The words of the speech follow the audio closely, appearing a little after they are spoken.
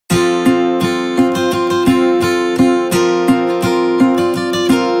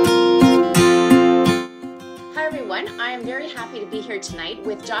tonight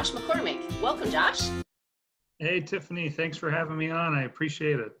with Josh McCormack. Welcome, Josh. Hey, Tiffany, thanks for having me on. I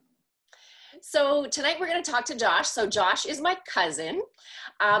appreciate it. So tonight we're going to talk to Josh. So Josh is my cousin,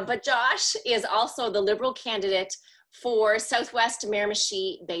 but Josh is also the Liberal candidate for Southwest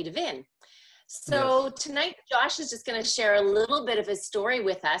Miramichi Bay de Vin. So Yes. tonight Josh is just going to share a little bit of his story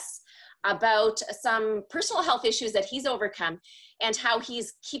with us about some personal health issues that he's overcome and how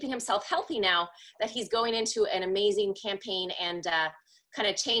he's keeping himself healthy now that he's going into an amazing campaign and kind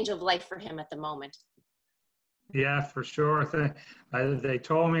of change of life for him at the moment. Yeah, for sure. They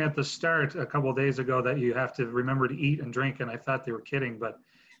told me at the start a couple of days ago that you have to remember to eat and drink, and I thought they were kidding. But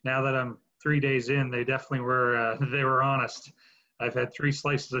now that I'm 3 days in, they definitely were. They were honest. I've had 3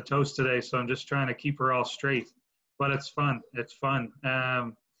 slices of toast today, so I'm just trying to keep her all straight. But it's fun. It's fun.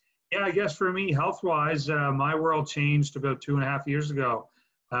 Yeah, I guess for me, health-wise, my world changed about 2.5 years ago.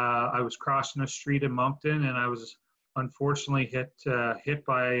 I was crossing a street in Moncton, and I was unfortunately hit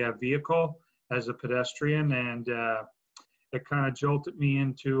by a vehicle as a pedestrian, and it kind of jolted me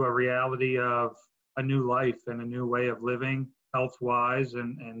into a reality of a new life and a new way of living, health-wise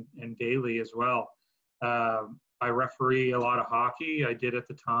and daily as well. I referee a lot of hockey. I did at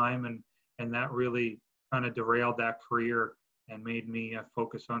the time, and that really kind of derailed that career and made me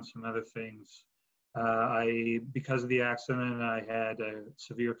focus on some other things. Because of the accident, I had a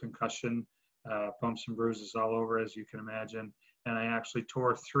severe concussion, bumps and bruises all over, as you can imagine, and I actually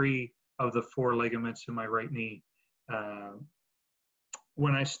tore 3 of the 4 ligaments in my right knee.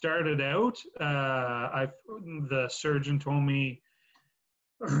 When I started out, the surgeon told me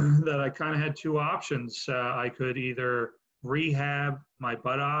that I kind of had 2 options. I could either rehab my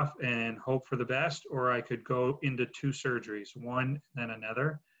butt off and hope for the best, or I could go into 2 surgeries, one then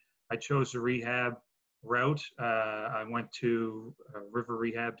another. I chose the rehab route. I went to River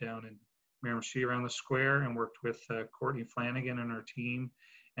Rehab down in Miramichi around the square and worked with Courtney Flanagan and her team.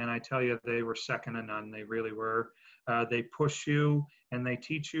 And I tell you, they were second to none. They really were. They push you and they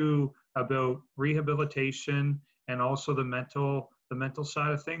teach you about rehabilitation and also the mental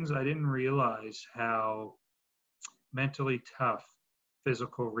side of things. I didn't realize how mentally tough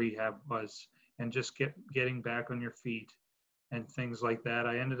physical rehab was, and just getting back on your feet and things like that.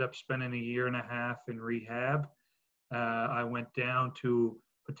 I ended up spending 1.5 years in rehab. I went down to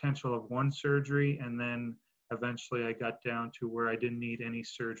potential of 1 surgery, and then eventually I got down to where I didn't need any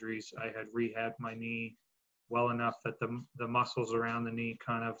surgeries. I had rehabbed my knee well enough that the muscles around the knee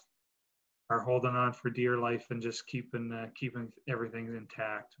kind of are holding on for dear life and just keeping everything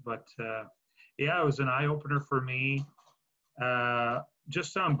intact. But yeah, it was an eye-opener for me,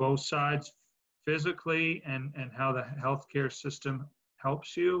 just on both sides, physically and how the healthcare system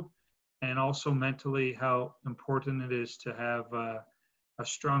helps you, and also mentally how important it is to have a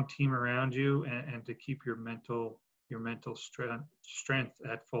strong team around you and to keep your mental strength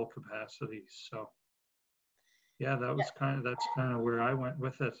at full capacity. So yeah, that's kind of where I went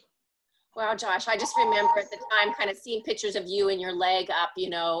with it. Wow, Josh, I just remember at the time kind of seeing pictures of you and your leg up,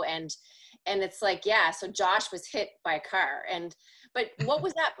 and it's like, yeah, so Josh was hit by a car. But what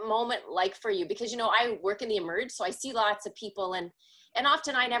was that moment like for you? Because, I work in the Emerge, so I see lots of people, and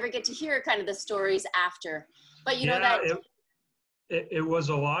often I never get to hear kind of the stories after. But it was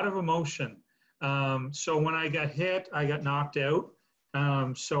a lot of emotion. So when I got hit, I got knocked out.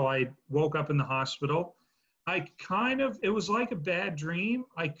 So I woke up in the hospital. It was like a bad dream.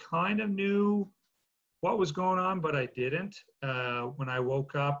 I kind of knew what was going on, but I didn't. When I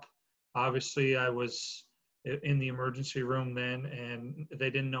woke up, obviously I was in the emergency room then, and they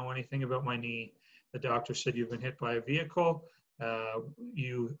didn't know anything about my knee. The doctor said, "You've been hit by a vehicle.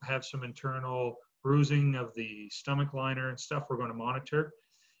 You have some internal bruising of the stomach liner and stuff. We're going to monitor."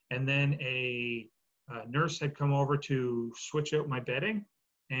 And then a nurse had come over to switch out my bedding,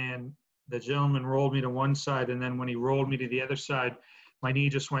 and the gentleman rolled me to one side, and then when he rolled me to the other side, my knee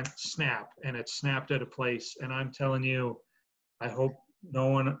just went snap, and it snapped out of place. And I'm telling you, I hope no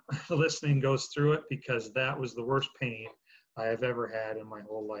one listening goes through it, because that was the worst pain I have ever had in my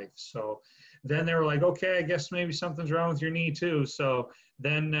whole life. So then they were like, okay, I guess maybe something's wrong with your knee too. So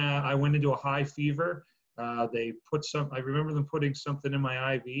then I went into a high fever. I remember them putting something in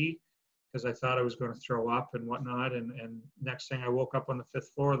my IV because I thought I was going to throw up and whatnot. And next thing, I woke up on the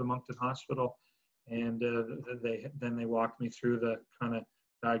 5th floor of the Moncton Hospital, and they walked me through the kind of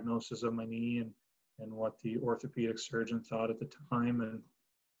diagnosis of my knee and what the orthopedic surgeon thought at the time. And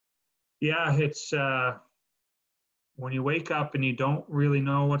yeah, it's when you wake up and you don't really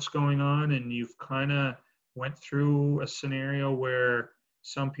know what's going on, and you've kind of went through a scenario where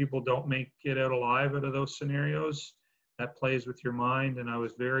some people don't make it out alive out of those scenarios, that plays with your mind. And I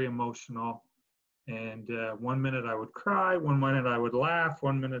was very emotional And one minute I would cry, one minute I would laugh,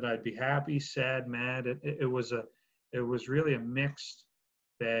 one minute I'd be happy, sad, mad. It was really a mixed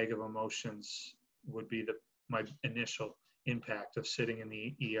bag of emotions would be my initial impact of sitting in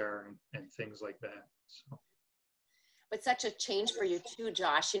the ER and things like that. So. But such a change for you too,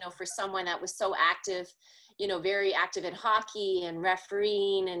 Josh, for someone that was so active, very active in hockey and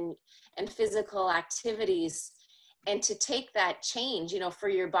refereeing and physical activities. And to take that change, for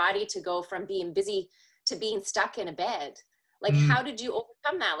your body to go from being busy to being stuck in a bed. Like, how did you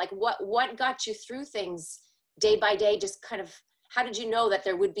overcome that? Like, what got you through things day by day? Just kind of, how did you know that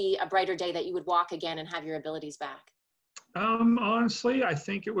there would be a brighter day, that you would walk again and have your abilities back? Honestly, I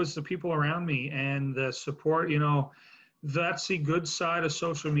think it was the people around me and the support. That's the good side of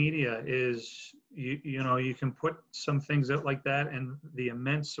social media is, you can put some things out like that, and the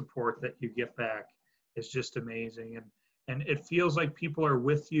immense support that you get back is just amazing. And it feels like people are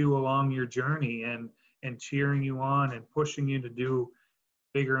with you along your journey and cheering you on and pushing you to do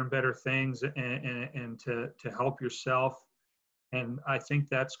bigger and better things and to help yourself. And I think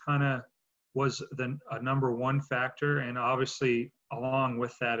that's kind of was a number one factor. And obviously along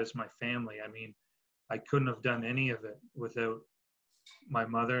with that is my family. I mean, I couldn't have done any of it without my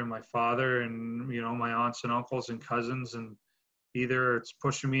mother and my father and, my aunts and uncles and cousins. And either it's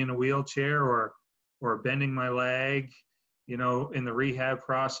pushing me in a wheelchair or bending my leg, in the rehab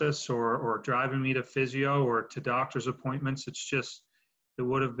process or driving me to physio or to doctor's appointments. It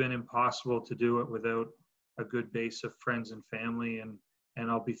would have been impossible to do it without a good base of friends and family. And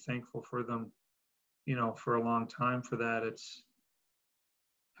I'll be thankful for them, for a long time for that.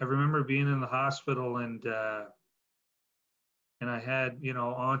 I remember being in the hospital and I had,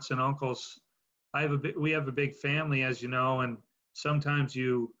 aunts and uncles. We have a big family, as you know, and sometimes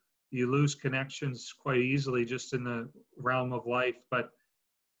you lose connections quite easily just in the realm of life. But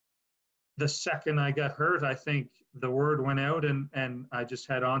the second I got hurt, I think the word went out and I just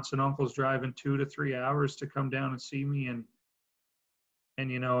had aunts and uncles driving 2 to 3 hours to come down and see me. And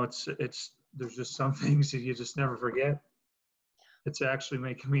there's just some things that you just never forget. It's actually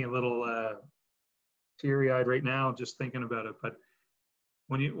making me a little teary-eyed right now just thinking about it. But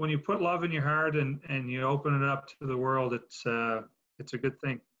when you put love in your heart and you open it up to the world, it's a good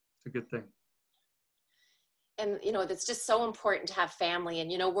thing. It's a good thing. And that's just so important to have family.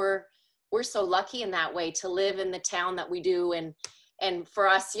 And we're so lucky in that way to live in the town that we do, and for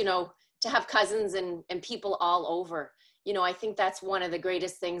us, to have cousins and people all over. I think that's one of the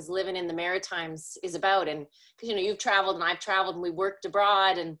greatest things living in the Maritimes is about. And because, you've traveled and I've traveled and we worked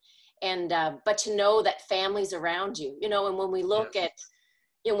abroad but to know that family's around you, and when we look Yes.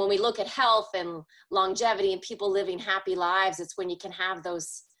 at, when we look at health and longevity and people living happy lives, it's when you can have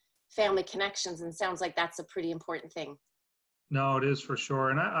those family connections. And sounds like that's a pretty important thing. No, it is for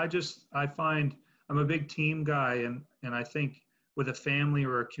sure. And I find I'm a big team guy. And I think with a family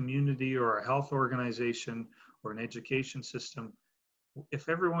or a community or a health organization or an education system, if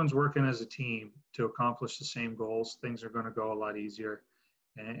everyone's working as a team to accomplish the same goals, things are going to go a lot easier.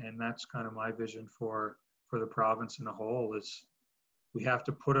 And that's kind of my vision for the province in a whole is we have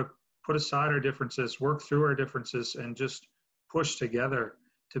to put aside our differences, work through our differences, and just push together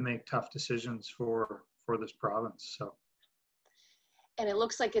to make tough decisions for this province. So. And it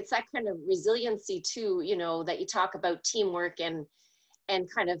looks like it's that kind of resiliency too, that you talk about teamwork and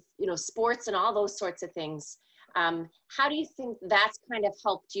kind of, sports and all those sorts of things. How do you think that's kind of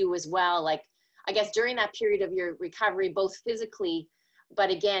helped you as well? Like, I guess during that period of your recovery, both physically, but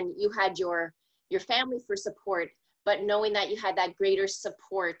again, you had your family for support, but knowing that you had that greater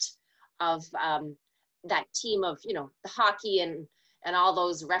support of that team of, the hockey and all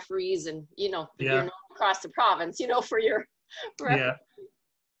those referees and, you're known across the province, for your referee. Yeah.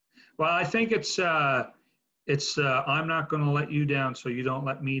 Well, I think it's I'm not going to let you down so you don't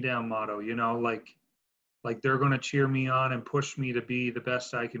let me down motto, like they're going to cheer me on and push me to be the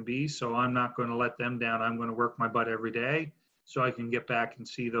best I can be. So I'm not going to let them down. I'm going to work my butt every day so I can get back and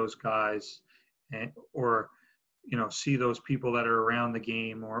see those guys or see those people that are around the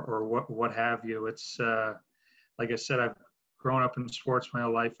game or what have you. It's like I said, I've grown up in sports my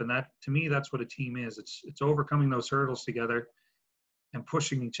whole life, and that to me, that's what a team is. It's overcoming those hurdles together and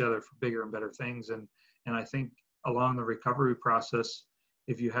pushing each other for bigger and better things. And I think along the recovery process,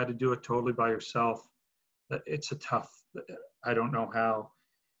 if you had to do it totally by yourself, it's a tough. I don't know how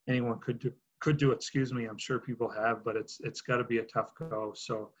anyone could do it. Excuse me. I'm sure people have, but it's got to be a tough go.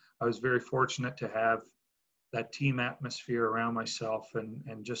 So I was very fortunate to have that team atmosphere around myself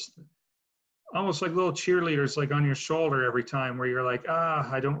and just almost like little cheerleaders, like on your shoulder every time where you're like,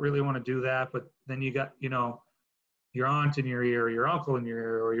 I don't really want to do that. But then you got, your aunt in your ear, or your uncle in your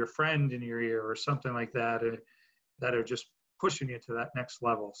ear, or your friend in your ear, or something like that, that are just pushing you to that next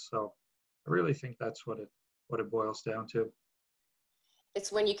level. So I really think that's what it boils down to.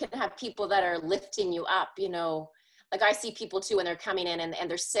 It's when you can have people that are lifting you up, you know, like I see people too when they're coming in and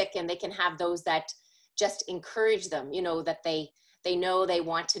they're sick, and they can have those that just encourage them, you know, that they know they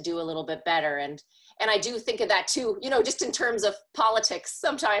want to do a little bit better. And I do think of that too, you know, just in terms of politics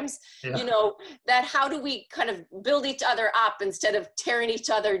sometimes, Yeah. you know, that how do we kind of build each other up instead of tearing each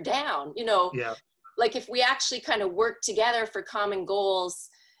other down, you know, Yeah. like if we actually kind of work together for common goals,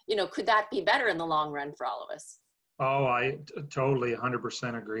 you know, could that be better in the long run for all of us? Oh, totally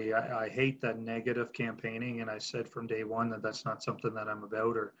 100% agree. I hate that negative campaigning. And I said from day one that that's not something that I'm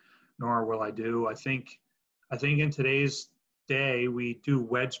about, or nor will I do. I think in today's day, we do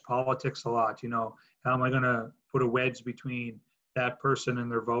wedge politics a lot. You know, how am I going to put a wedge between that person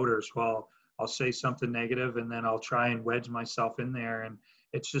and their voters? Well, I'll say something negative and then I'll try and wedge myself in there. And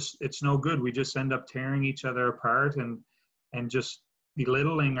it's no good. We just end up tearing each other apart and just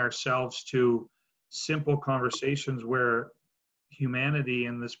belittling ourselves to simple conversations where humanity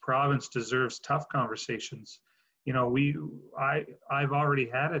in this province deserves tough conversations. You know, I've already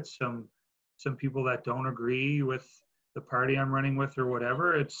had it. Some people that don't agree with the party I'm running with or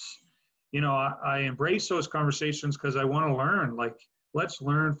whatever. It's, you know, I embrace those conversations because I want to learn. Like, let's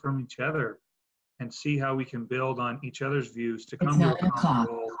learn from each other and see how we can build on each other's views to come to a common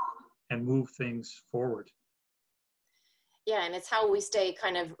goal and move things forward. Yeah, and it's how we stay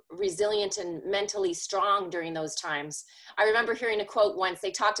kind of resilient and mentally strong during those times. I remember hearing a quote once.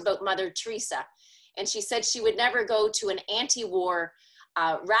 They talked about Mother Teresa, and she said she would never go to an anti-war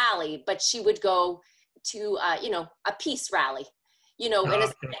rally, but she would go to, you know, a peace rally, you know, and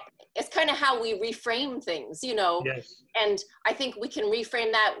Okay. it's kind of how we reframe things, you know, Yes. and I think we can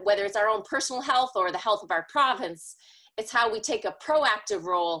reframe that whether it's our own personal health or the health of our province. It's how we take a proactive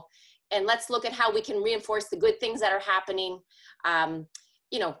role, and let's look at how we can reinforce the good things that are happening.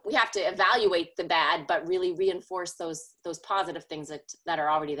 You know, we have to evaluate the bad, but really reinforce those positive things that are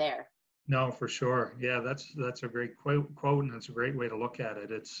already there. No, for sure. Yeah, that's a great quote, and it's a great way to look at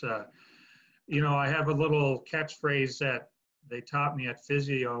it. It's you know, I have a little catchphrase that they taught me at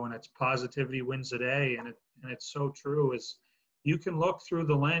physio, and it's positivity wins the day, and it's so true. Is you can look through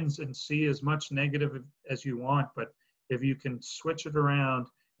the lens and see as much negative as you want, but if you can switch it around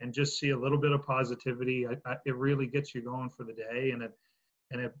and just see a little bit of positivity, it really gets you going for the day, and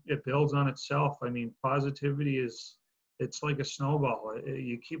it builds on itself. I mean, positivity is, it's like a snowball.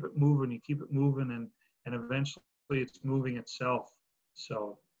 You keep it moving, and eventually it's moving itself.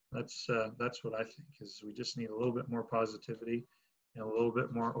 So that's what I think is we just need a little bit more positivity and a little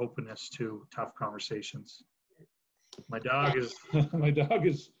bit more openness to tough conversations. My dog is my dog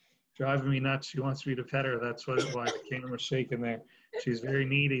is driving me nuts. She wants me to pet her. That's why the camera's shaking there. She's very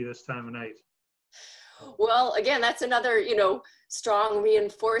needy this time of night. Well, again, that's another, you know, strong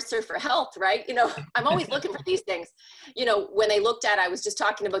reinforcer for health, right? You know, I'm always looking for these things. You know, when they looked at, I was just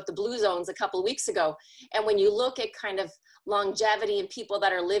talking about the blue zones a couple of weeks ago. And when you look at kind of longevity and people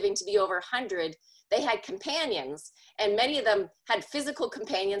that are living to be over 100, they had companions, and many of them had physical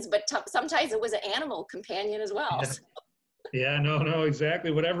companions, but sometimes it was an animal companion as well. Yeah. Yeah, no,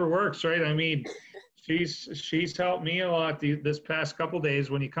 exactly. Whatever works, right? I mean, she's helped me a lot this past couple days.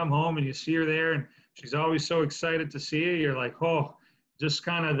 When you come home and you see her there, and she's always so excited to see you, you're like, oh, just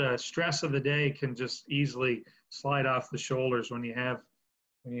kind of the stress of the day can just easily slide off the shoulders when you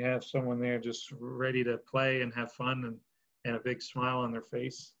have someone there just ready to play and have fun, and a big smile on their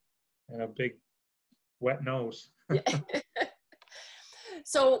face and a big wet nose. Yeah.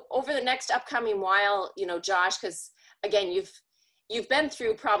 So over the next upcoming while, you know, Josh, because again, you've been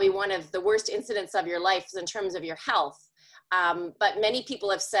through probably one of the worst incidents of your life in terms of your health. But many people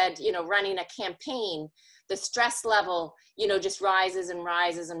have said, you know, running a campaign, the stress level, you know, just rises and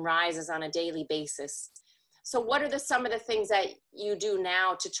rises and rises on a daily basis. So what are some of the things that you do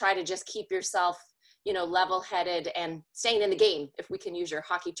now to try to just keep yourself, you know, level-headed and staying in the game, if we can use your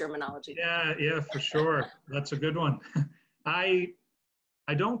hockey terminology? Yeah, for sure. That's a good one. I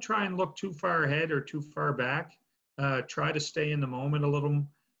don't try and look too far ahead or too far back. Try to stay in the moment a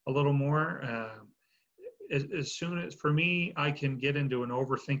little more. As soon as, for me, I can get into an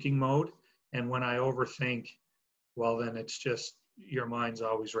overthinking mode, and when I overthink, well, then it's just your mind's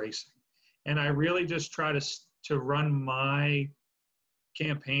always racing. And I really just try to run my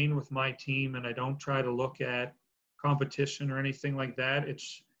campaign with my team, and I don't try to look at competition or anything like that.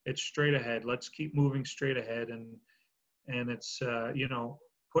 It's straight ahead. Let's keep moving straight ahead, and it's you know,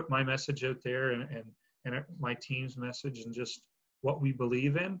 put my message out there, and my team's message, and just what we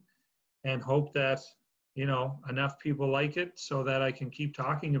believe in, and hope that you know, enough people like it so that I can keep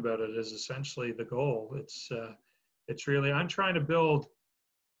talking about it is essentially the goal. It's really, I'm trying to build,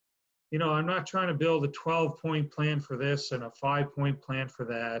 you know, I'm not trying to build a 12-point plan for this and a 5-point plan for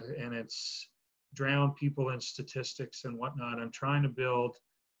that, and it's drown people in statistics and whatnot. I'm trying to build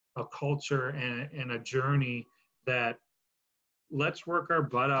a culture and a journey that let's work our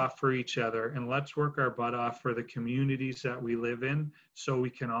butt off for each other, and let's work our butt off for the communities that we live in so we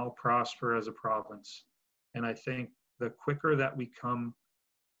can all prosper as a province. And I think the quicker that we come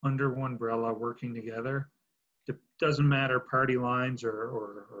under one umbrella working together, it doesn't matter party lines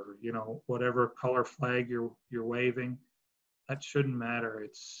or you know, whatever color flag you're waving, that shouldn't matter.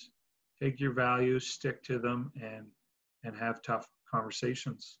 It's take your values, stick to them, and have tough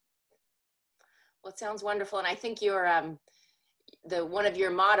conversations. Well, it sounds wonderful. And I think you're, one of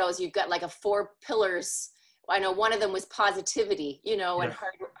your mottos, you've got like 4 pillars. I know one of them was positivity, you know, and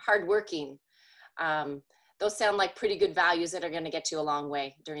hardworking. Those sound like pretty good values that are going to get you a long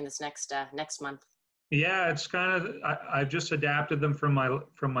way during this next month. Yeah, it's kind of, I've just adapted them from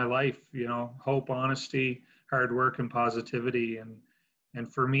my life, you know, hope, honesty, hard work, and positivity.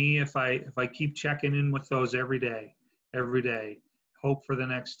 And for me, if I keep checking in with those every day, hope for the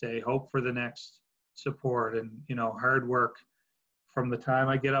next day, hope for the next support, and, you know, hard work from the time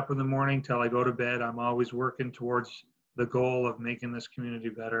I get up in the morning till I go to bed, I'm always working towards the goal of making this community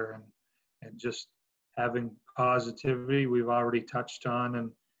better, and just having positivity we've already touched on,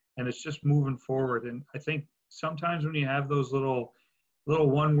 and it's just moving forward. And I think sometimes when you have those little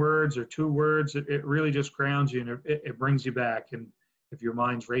 1 words or 2 words, it really just grounds you, and it brings you back. And if your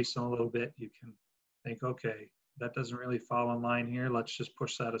mind's racing a little bit, you can think, okay, that doesn't really fall in line here. Let's just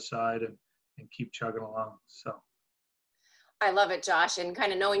push that aside and keep chugging along. So I love it, Josh. And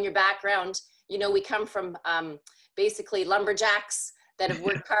kind of knowing your background, you know, we come from basically lumberjacks that have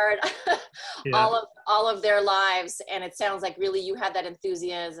worked hard yeah. all of their lives. And it sounds like really you have that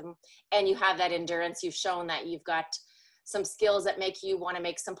enthusiasm and you have that endurance. You've shown that you've got some skills that make you want to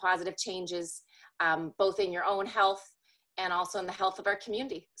make some positive changes, both in your own health and also in the health of our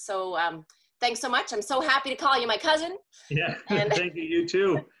community. So thanks so much. I'm so happy to call you my cousin. Yeah, And thank you. You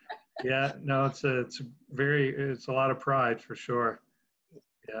too. Yeah, no, it's a lot of pride for sure.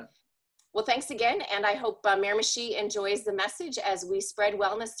 Yeah. well, thanks again. And I hope Miramichi enjoys the message as we spread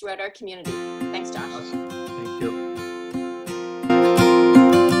wellness throughout our community. Thanks, Josh. Awesome.